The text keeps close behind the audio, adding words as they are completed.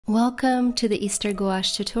Welcome to the Easter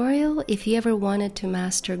Gouache tutorial. If you ever wanted to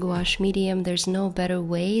master gouache medium, there's no better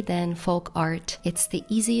way than folk art. It's the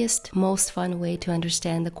easiest, most fun way to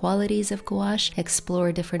understand the qualities of gouache,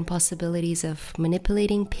 explore different possibilities of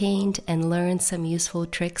manipulating paint, and learn some useful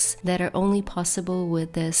tricks that are only possible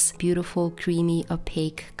with this beautiful, creamy,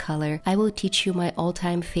 opaque color. I will teach you my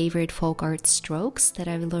all-time favorite folk art strokes that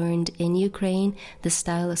I've learned in Ukraine. The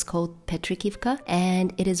style is called Petrikivka,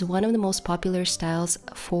 and it is one of the most popular styles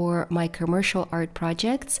for my commercial art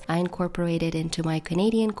projects. I incorporate it into my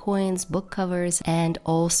Canadian coins, book covers, and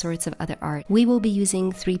all sorts of other art. We will be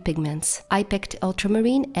using 3 pigments. I picked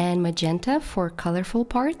Ultramarine and Magenta for colorful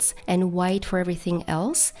parts and white for everything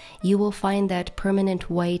else. You will find that permanent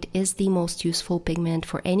white is the most useful pigment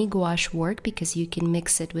for any gouache work because you can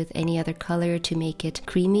mix it with any other color to make it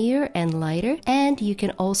creamier and lighter, and you can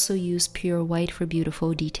also use pure white for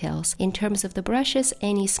beautiful details. In terms of the brushes,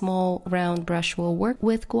 any small round brush will work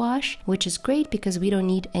with gouache, which is great because we don't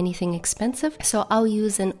need anything expensive. So I'll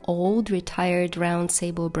use an old retired round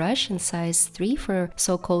sable brush in size 3 for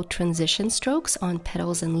so-called transition strokes on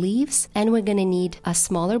petals and leaves. And we're going to need a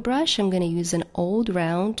smaller brush. I'm going to use an old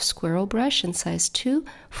round squirrel brush in size 2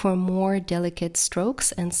 for more delicate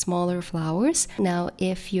strokes and smaller flowers. Now,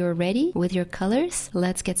 if you're ready with your colors,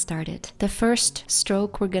 let's get started. The first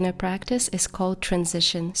stroke we're going to practice is called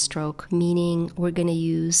transition stroke, meaning we're going to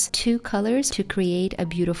use 2 colors to create a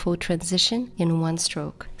beautiful transition in one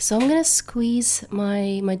stroke. So I'm going to squeeze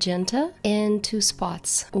my magenta in 2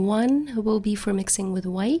 spots. One will be for mixing with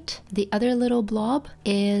white. The other little blob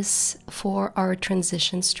is for our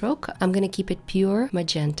transition stroke. I'm going to keep it pure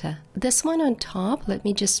magenta. This one on top, let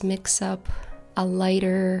me just mix up a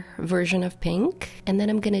lighter version of pink, and then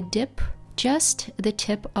I'm going to dip just the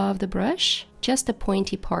tip of the brush, just the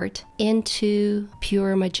pointy part, into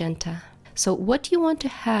pure magenta. So what you want to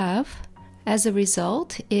have as a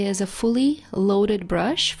result is a fully loaded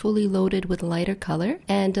brush, fully loaded with lighter color,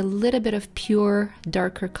 and a little bit of pure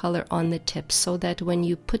darker color on the tip so that when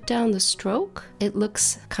you put down the stroke, it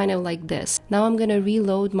looks kind of like this. Now I'm going to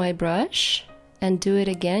reload my brush and do it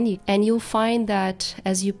again, and you'll find that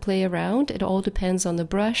as you play around, it all depends on the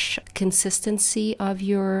brush consistency of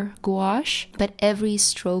your gouache, but every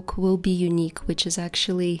stroke will be unique, which is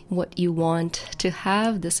actually what you want to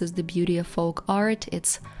have. This is the beauty of folk art.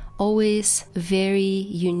 It's always very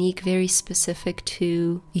unique, very specific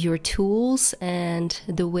to your tools and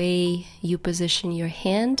the way you position your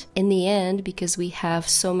hand. In the end, because we have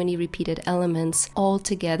so many repeated elements all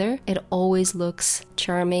together, it always looks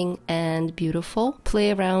charming and beautiful.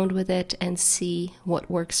 Play around with it and see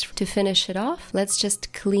what works. To finish it off, let's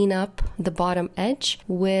just clean up the bottom edge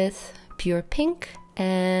with pure pink,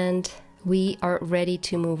 and we are ready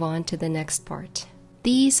to move on to the next part.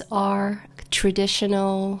 These are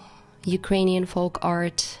traditional Ukrainian folk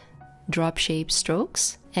art drop shape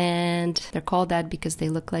strokes, and they're called that because they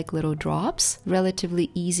look like little drops. Relatively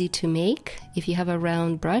easy to make. If you have a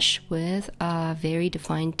round brush with a very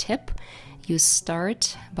defined tip, you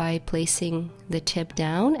start by placing the tip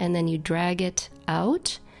down and then you drag it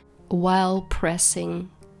out while pressing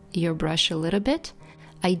your brush a little bit.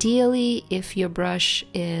 Ideally, if your brush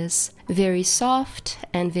is very soft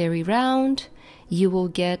and very round, you will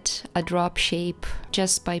get a drop shape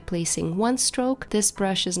just by placing one stroke. This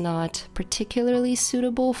brush is not particularly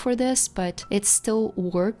suitable for this, but it still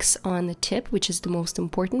works on the tip, which is the most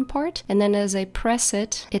important part. And then as I press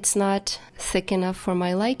it, it's not thick enough for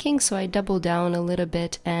my liking, so I double down a little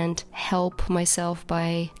bit and help myself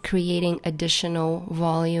by creating additional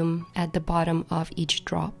volume at the bottom of each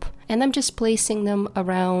drop. And I'm just placing them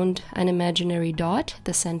around an imaginary dot,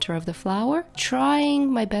 the center of the flower, trying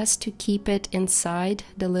my best to keep it inside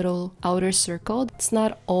the little outer circle. It's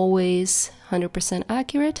not always 100%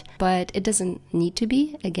 accurate, but it doesn't need to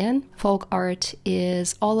be. Again, folk art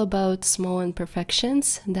is all about small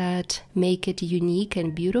imperfections that make it unique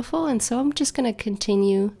and beautiful, and so I'm just going to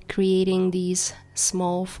continue creating these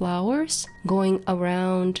small flowers, going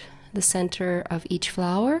around the center of each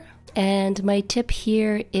flower. And my tip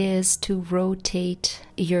here is to rotate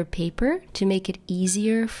your paper to make it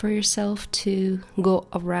easier for yourself to go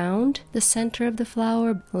around the center of the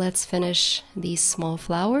flower. Let's finish these small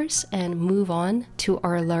flowers and move on to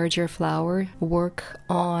our larger flower, work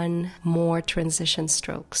on more transition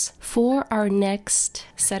strokes. For our next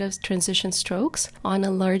set of transition strokes on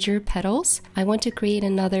a larger petals, I want to create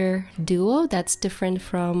another duo that's different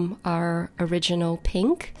from our original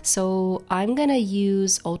pink. So I'm gonna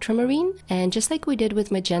use Ultramarine ultramarine. And just like we did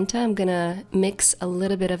with magenta, I'm gonna mix a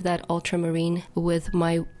little bit of that ultramarine with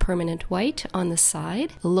my permanent white on the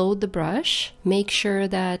side. Load the brush. Make sure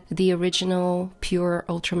that the original pure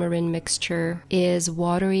ultramarine mixture is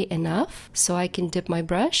watery enough so I can dip my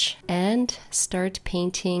brush and start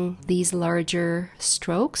painting these larger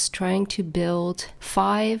strokes, trying to build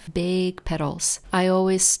 5 big petals. I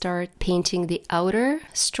always start painting the outer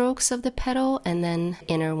strokes of the petal and then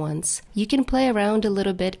inner ones. You can play around a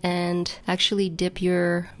little bit and actually dip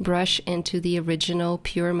your brush into the original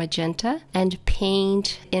pure magenta and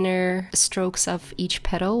paint inner strokes of each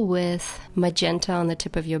petal with magenta on the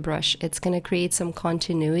tip of your brush. It's going to create some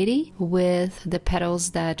continuity with the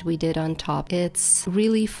petals that we did on top. It's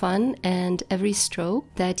really fun, and every stroke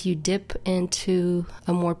that you dip into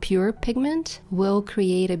a more pure pigment will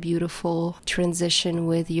create a beautiful transition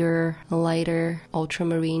with your lighter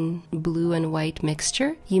ultramarine blue and white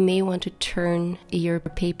mixture. You may want to turn your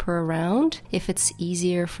paper around if it's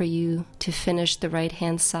easier for you to finish the right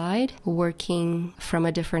hand side working from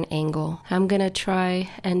a different angle. I'm gonna try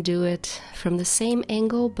and do it from the same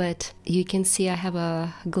angle, but you can see I have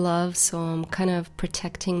a glove, so I'm kind of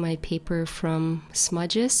protecting my paper from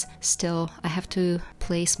smudges. Still, I have to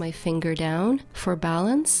place my finger down for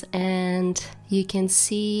balance, and you can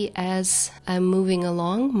see as I'm moving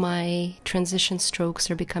along, my transition strokes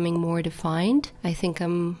are becoming more defined. I think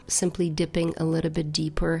I'm simply dipping a little bit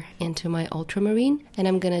deeper into my ultramarine, and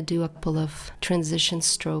I'm gonna do a couple of transition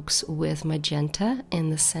strokes with magenta in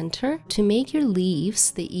the center. To make your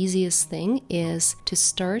leaves, the easiest thing is to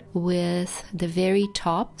start with the very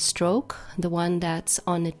top stroke, the one that's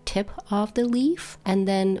on the tip of the leaf, and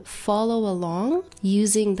then follow along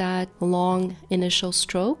using that long initial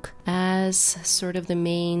stroke as sort of the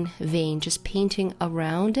main vein, just painting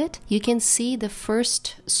around it. You can see the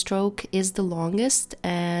first stroke is the longest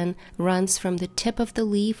and runs from the tip of the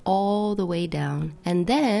leaf all the way down. And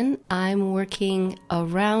then I'm working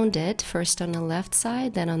around it, first on the left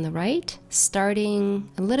side, then on the right,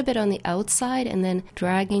 starting a little bit on the outside and then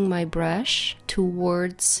dragging my brush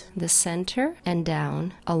towards the center and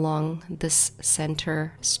down along this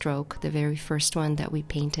center stroke, the very first one that we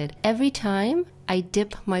painted. Every time I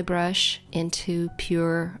dip my brush into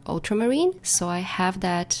pure ultramarine, so I have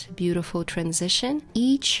that beautiful transition.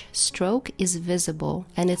 Each stroke is visible,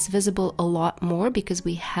 and it's visible a lot more because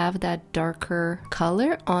we have that darker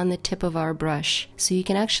color on the tip of our brush. So you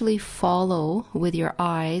can actually follow with your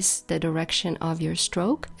eyes the direction of your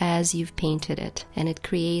stroke as you've painted it, and it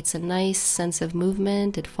creates a nice sense of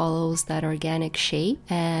movement. It follows that organic shape,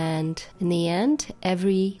 and in the end,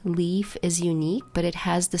 every leaf is unique, but it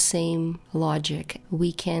has the same logic.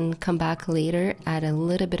 We can come back later, add a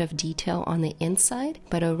little bit of detail on the inside,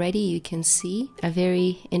 but already you can see a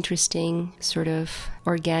very interesting sort of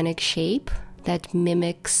organic shape that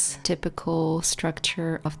mimics typical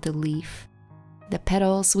structure of the leaf. The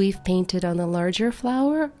petals we've painted on the larger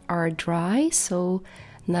flower are dry, so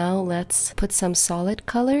now let's put some solid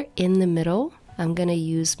color in the middle. I'm gonna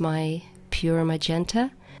use my pure magenta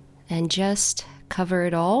and just cover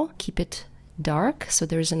it all, keep it dark so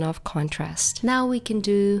there's enough contrast. Now we can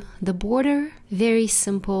do the border. Very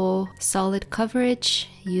simple solid coverage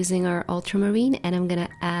using our ultramarine, and I'm gonna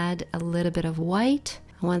add a little bit of white.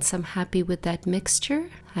 Once I'm happy with that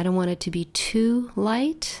mixture, I don't want it to be too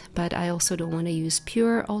light, but I also don't want to use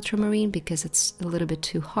pure ultramarine because it's a little bit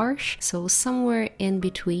too harsh. So somewhere in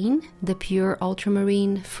between the pure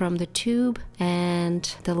ultramarine from the tube and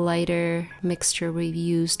the lighter mixture we've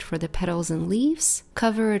used for the petals and leaves.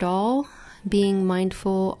 Cover it all, being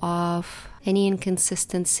mindful of any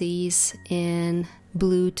inconsistencies in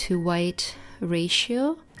blue to white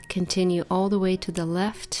ratio. Continue all the way to the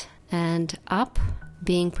left and up,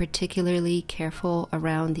 being particularly careful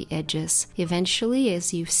around the edges. Eventually,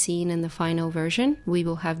 as you've seen in the final version, we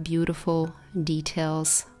will have beautiful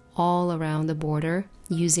details all around the border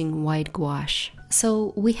using white gouache.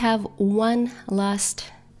 So we have one last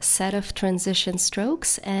set of transition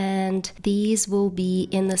strokes, and these will be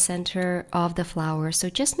in the center of the flower. So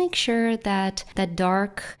just make sure that that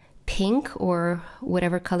dark pink or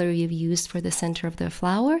whatever color you've used for the center of the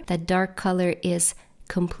flower, that dark color is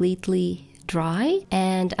completely dry,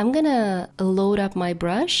 and I'm gonna load up my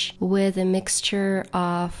brush with a mixture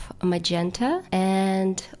of magenta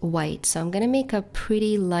and white. So I'm gonna make a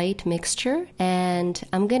pretty light mixture, and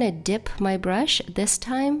I'm gonna dip my brush this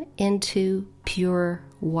time into pure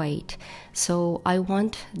white. So I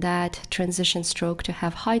want that transition stroke to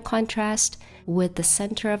have high contrast with the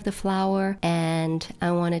center of the flower, and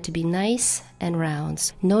I want it to be nice and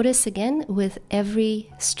round. Notice again, with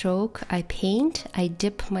every stroke I paint, I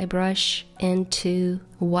dip my brush into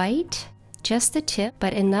white just the tip,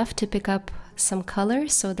 but enough to pick up some color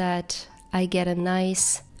so that I get a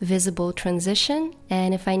nice visible transition.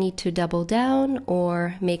 And if I need to double down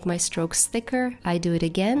or make my strokes thicker, I do it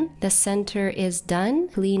again. The center is done.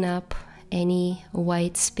 Clean up any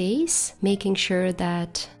white space, making sure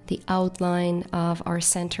that the outline of our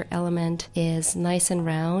center element is nice and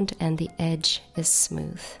round and the edge is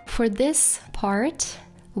smooth. For this part,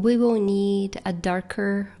 we will need a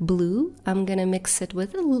darker blue. I'm gonna mix it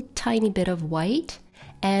with a little tiny bit of white,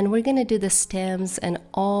 and we're gonna do the stems and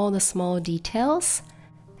all the small details.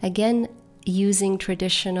 Again, using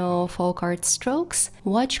traditional folk art strokes.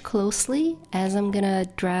 Watch closely as I'm gonna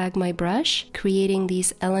drag my brush, creating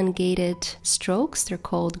these elongated strokes. They're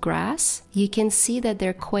called grass. You can see that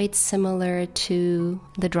they're quite similar to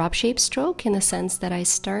the drop shape stroke in the sense that I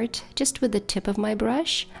start just with the tip of my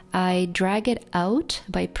brush. I drag it out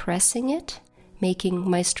by pressing it, making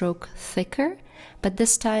my stroke thicker. But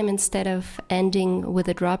this time, instead of ending with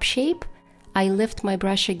a drop shape, I lift my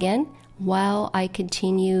brush again while I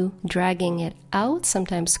continue dragging it out,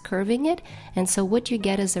 sometimes curving it. And so what you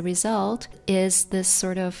get as a result is this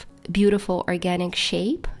sort of beautiful organic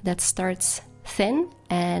shape that starts thin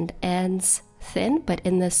and ends thin, but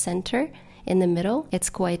in the center, in the middle,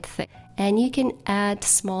 it's quite thick. And you can add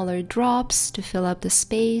smaller drops to fill up the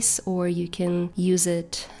space, or you can use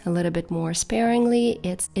it a little bit more sparingly.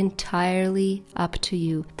 It's entirely up to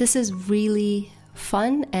you. This is really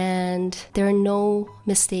fun and there are no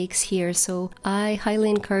mistakes here, so I highly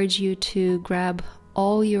encourage you to grab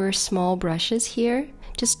all your small brushes here.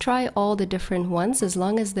 Just try all the different ones. As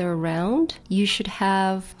long as they're round, you should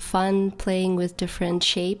have fun playing with different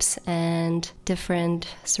shapes and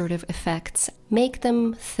different sort of effects. Make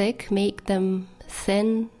them thick, make them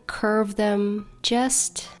thin, curve them.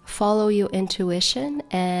 Just follow your intuition,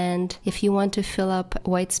 and if you want to fill up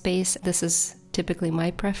white space, this is typically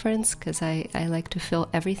my preference because I like to fill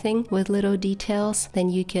everything with little details, then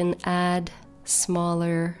you can add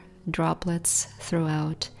smaller droplets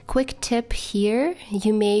throughout. Quick tip here,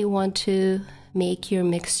 you may want to make your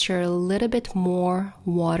mixture a little bit more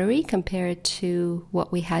watery compared to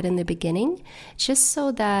what we had in the beginning, just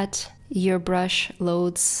so that your brush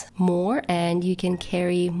loads more and you can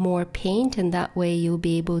carry more paint, and that way you'll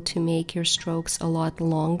be able to make your strokes a lot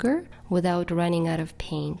longer without running out of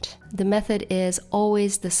paint. The method is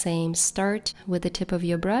always the same. Start with the tip of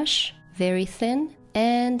your brush, very thin,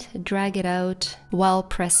 and drag it out while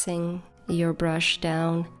pressing your brush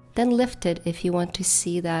down. Then lift it if you want to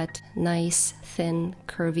see that nice, thin,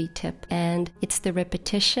 curvy tip. And it's the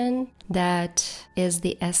repetition that is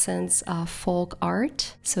the essence of folk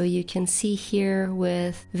art. So you can see here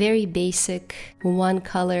with very basic one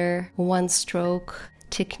color, one stroke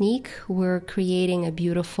technique, we're creating a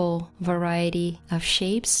beautiful variety of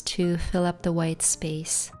shapes to fill up the white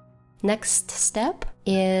space. Next step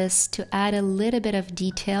is to add a little bit of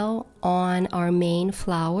detail on our main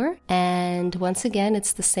flower, and once again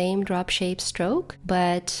it's the same drop shape stroke,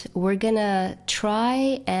 but we're gonna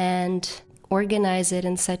try and organize it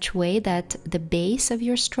in such a way that the base of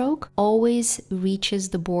your stroke always reaches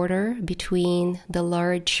the border between the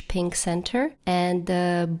large pink center and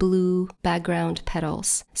the blue background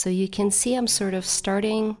petals. So you can see I'm sort of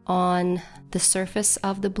starting on the surface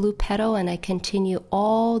of the blue petal and I continue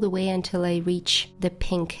all the way until I reach the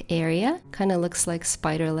pink area. Kind of looks like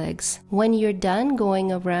spider legs. When you're done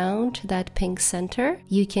going around that pink center,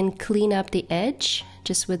 you can clean up the edge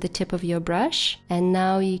just with the tip of your brush, and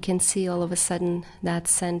now you can see all of a sudden that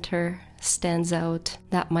center stands out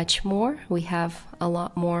that much more. We have a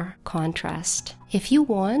lot more contrast. If you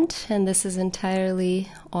want, and this is entirely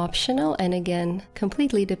optional and again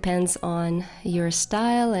completely depends on your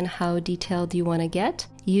style and how detailed you want to get,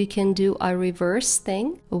 you can do a reverse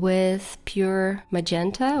thing with pure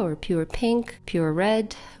magenta or pure pink, pure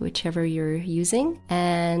red, whichever you're using,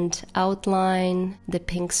 and outline the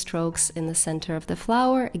pink strokes in the center of the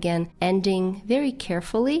flower, again ending very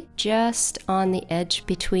carefully just on the edge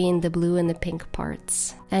between the blue and the pink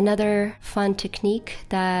parts. Another fun technique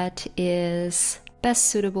that is best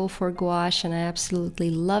suitable for gouache, and I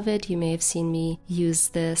absolutely love it. You may have seen me use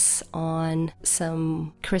this on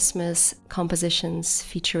some Christmas compositions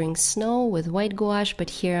featuring snow with white gouache, but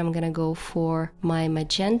here I'm gonna go for my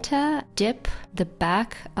magenta, dip the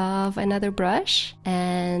back of another brush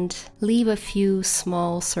and leave a few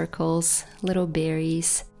small circles, little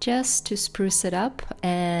berries, just to spruce it up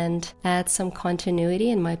and add some continuity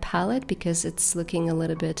in my palette because it's looking a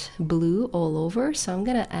little bit blue all over. So I'm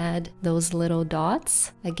gonna add those little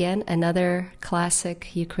dots. Again, another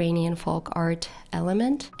classic Ukrainian folk art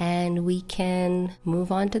element, and we can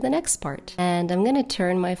move on to the next part. And I'm gonna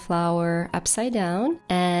turn my flower upside down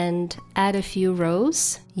and add a few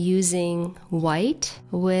rows using white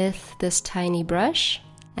with this tiny brush.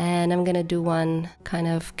 And I'm gonna do one kind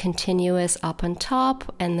of continuous up on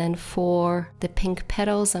top, and then for the pink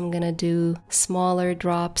petals I'm gonna do smaller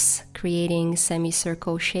drops creating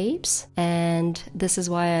semicircle shapes. And this is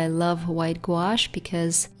why I love white gouache,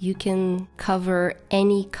 because you can cover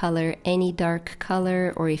any color, any dark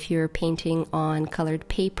color, or if you're painting on colored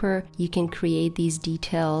paper, you can create these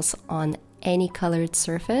details on any colored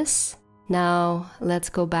surface. Now let's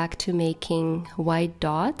go back to making white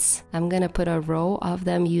dots. I'm gonna put a row of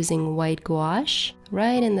them using white gouache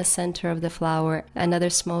right in the center of the flower. Another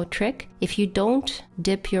small trick, if you don't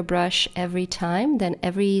dip your brush every time, then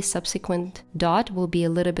every subsequent dot will be a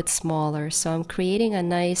little bit smaller. So I'm creating a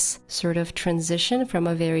nice sort of transition from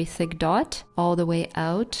a very thick dot all the way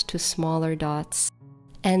out to smaller dots.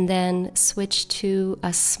 And then switch to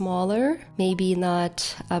a smaller, maybe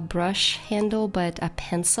not a brush handle, but a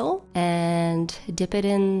pencil, and dip it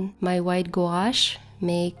in my white gouache,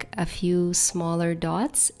 make a few smaller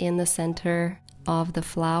dots in the center of the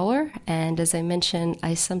flower. And as I mentioned,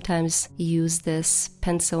 I sometimes use this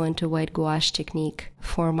pencil into white gouache technique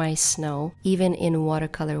for my snow, even in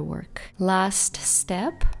watercolor work. Last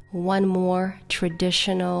step, one more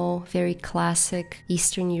traditional, very classic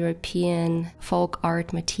Eastern European folk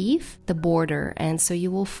art motif, the border. And so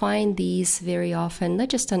you will find these very often, not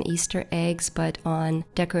just on Easter eggs, but on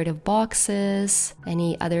decorative boxes,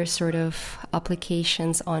 any other sort of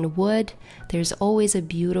applications on wood. There's always a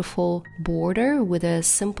beautiful border with a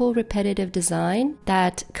simple repetitive design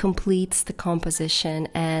that completes the composition.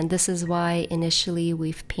 And this is why initially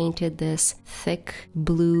we've painted this thick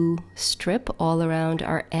blue strip all around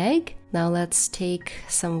our egg. Now let's take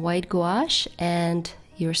some white gouache and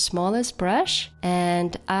your smallest brush,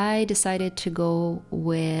 and I decided to go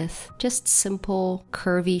with just simple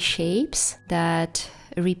curvy shapes that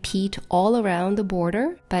repeat all around the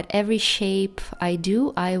border, but every shape I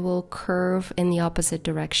do, I will curve in the opposite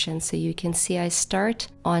direction. So you can see I start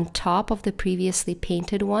on top of the previously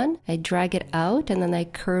painted one, I drag it out, and then I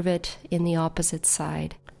curve it in the opposite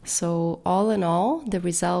side. So all in all, the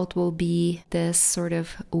result will be this sort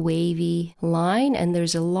of wavy line, and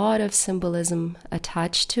there's a lot of symbolism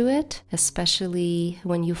attached to it, especially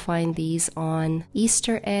when you find these on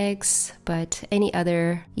Easter eggs, but any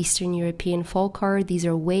other Eastern European folk art. These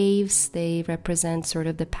are waves. They represent sort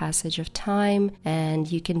of the passage of time,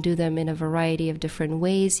 and you can do them in a variety of different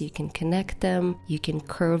ways. You can connect them, you can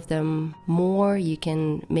curve them more, you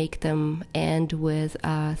can make them end with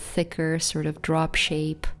a thicker sort of drop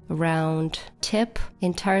shape round tip.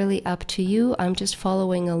 Entirely up to you. I'm just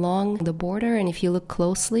following along the border, and if you look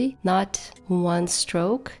closely, not one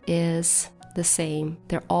stroke is the same.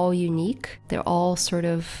 They're all unique. They're all sort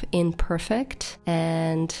of imperfect,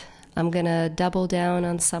 and I'm gonna double down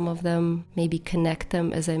on some of them, maybe connect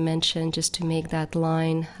them as I mentioned, just to make that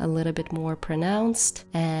line a little bit more pronounced,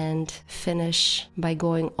 and finish by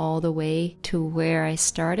going all the way to where I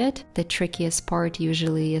started. The trickiest part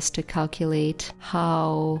usually is to calculate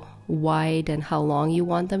how wide and how long you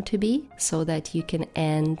want them to be so that you can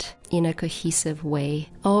end in a cohesive way.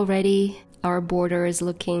 Already our border is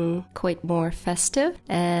looking quite more festive,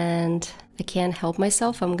 and I can't help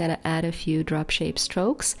myself. I'm gonna add a few drop shape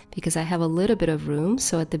strokes because I have a little bit of room.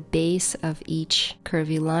 So at the base of each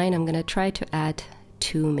curvy line, I'm gonna try to add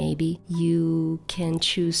 2 maybe. You can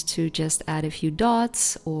choose to just add a few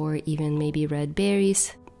dots or even maybe red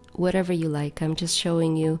berries, whatever you like. I'm just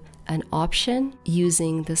showing you an option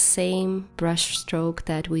using the same brush stroke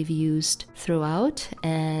that we've used throughout,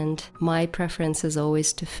 and my preference is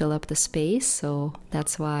always to fill up the space, so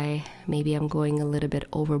that's why maybe I'm going a little bit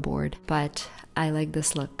overboard, but I like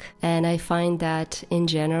this look. And I find that in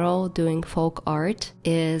general, doing folk art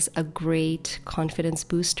is a great confidence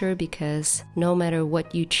booster because no matter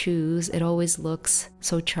what you choose, it always looks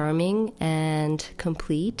so charming and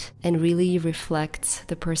complete and really reflects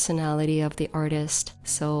the personality of the artist.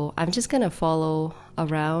 So I'm just gonna follow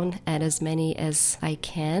around at as many as I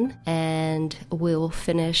can, and we'll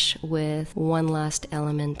finish with one last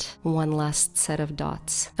element, one last set of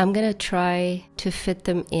dots. I'm gonna try to fit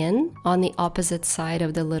them in on the opposite side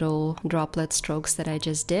of the little droplet strokes that I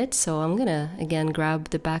just did. So I'm gonna again grab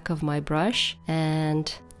the back of my brush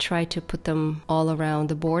and try to put them all around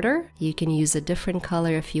the border. You can use a different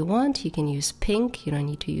color if you want. You can use pink, you don't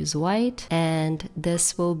need to use white. And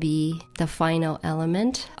this will be the final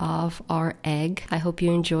element of our egg. I hope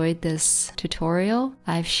you enjoyed this tutorial.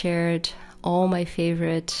 I've shared all my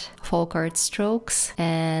favorite folk art strokes,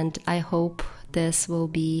 and I hope this will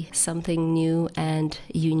be something new and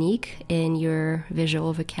unique in your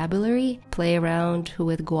visual vocabulary. Play around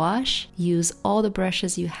with gouache, use all the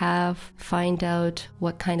brushes you have, find out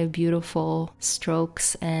what kind of beautiful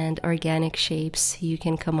strokes and organic shapes you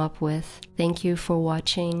can come up with. Thank you for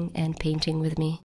watching and painting with me.